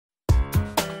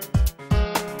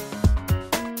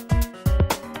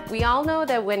We all know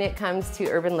that when it comes to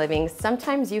urban living,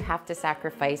 sometimes you have to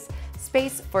sacrifice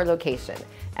space for location,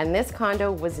 and this condo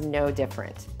was no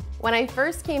different. When I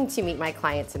first came to meet my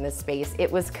clients in this space, it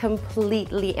was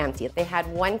completely empty. They had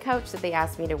one couch that they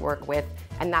asked me to work with,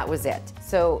 and that was it.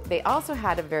 So they also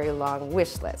had a very long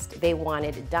wish list. They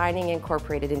wanted dining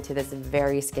incorporated into this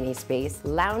very skinny space,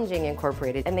 lounging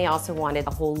incorporated, and they also wanted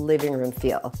a whole living room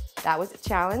feel. That was a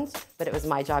challenge, but it was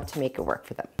my job to make it work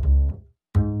for them.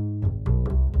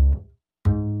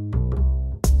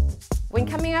 When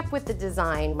coming up with the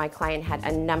design, my client had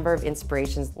a number of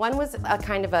inspirations. One was a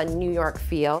kind of a New York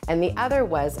feel, and the other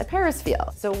was a Paris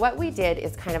feel. So what we did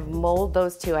is kind of mold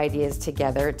those two ideas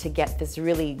together to get this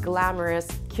really glamorous,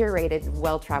 curated,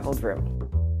 well-traveled room.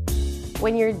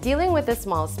 When you're dealing with a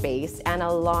small space and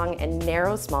a long and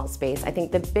narrow small space, I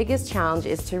think the biggest challenge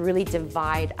is to really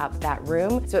divide up that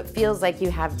room so it feels like you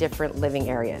have different living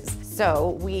areas.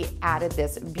 So we added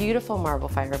this beautiful marble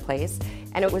fireplace,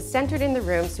 and it was centered in the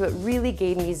room, so it really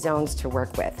gave me zones to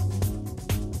work with.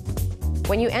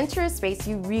 When you enter a space,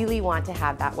 you really want to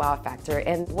have that wow factor,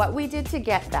 and what we did to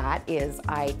get that is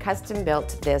I custom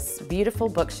built this beautiful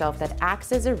bookshelf that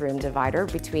acts as a room divider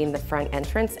between the front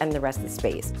entrance and the rest of the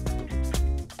space.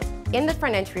 In the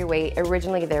front entryway,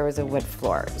 originally there was a wood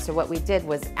floor. So what we did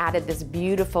was added this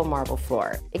beautiful marble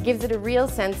floor. It gives it a real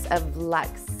sense of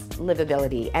luxe,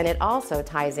 livability, and it also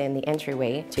ties in the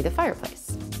entryway to the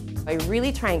fireplace. I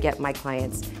really try and get my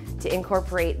clients to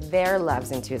incorporate their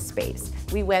loves into a space.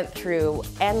 We went through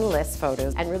endless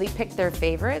photos and really picked their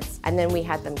favorites, and then we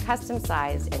had them custom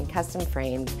sized and custom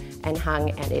framed and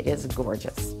hung, and it is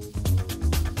gorgeous.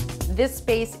 This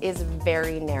space is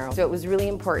very narrow, so it was really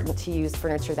important to use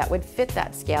furniture that would fit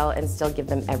that scale and still give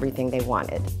them everything they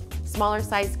wanted. Smaller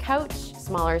size couch,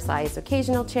 smaller size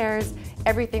occasional chairs,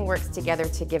 everything works together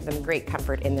to give them great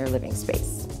comfort in their living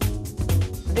space.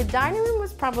 The dining room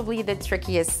was probably the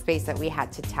trickiest space that we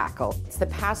had to tackle. It's the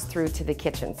pass-through to the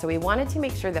kitchen, so we wanted to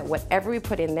make sure that whatever we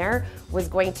put in there was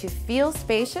going to feel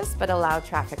spacious but allow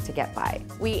traffic to get by.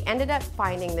 We ended up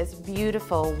finding this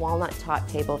beautiful walnut top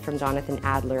table from Jonathan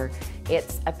Adler.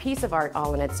 It's a piece of art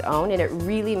all on its own, and it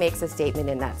really makes a statement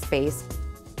in that space.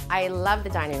 I love the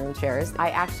dining room chairs. I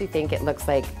actually think it looks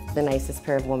like the nicest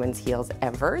pair of women's heels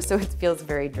ever, so it feels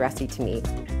very dressy to me.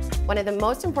 One of the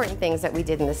most important things that we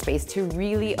did in this space to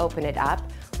really open it up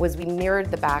was we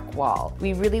mirrored the back wall.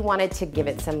 We really wanted to give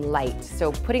it some light,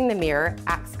 so putting the mirror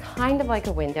acts kind of like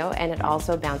a window, and it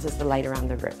also bounces the light around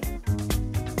the room.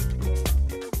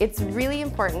 It's really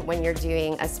important when you're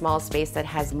doing a small space that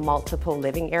has multiple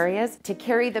living areas to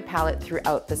carry the palette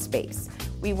throughout the space.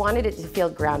 We wanted it to feel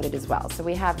grounded as well. So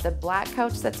we have the black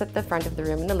couch that's at the front of the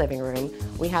room in the living room.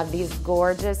 We have these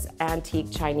gorgeous antique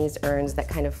Chinese urns that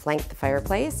kind of flank the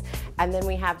fireplace. And then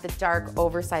we have the dark,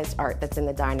 oversized art that's in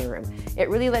the dining room. It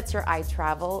really lets your eye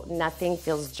travel, nothing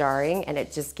feels jarring, and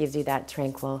it just gives you that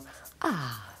tranquil,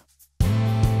 ah.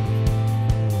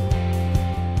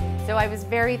 So I was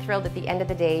very thrilled at the end of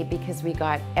the day because we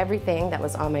got everything that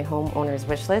was on my homeowner's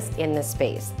wish list in this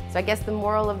space. So I guess the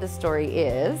moral of the story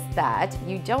is that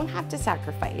you don't have to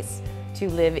sacrifice to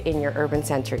live in your urban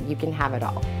center. You can have it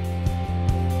all.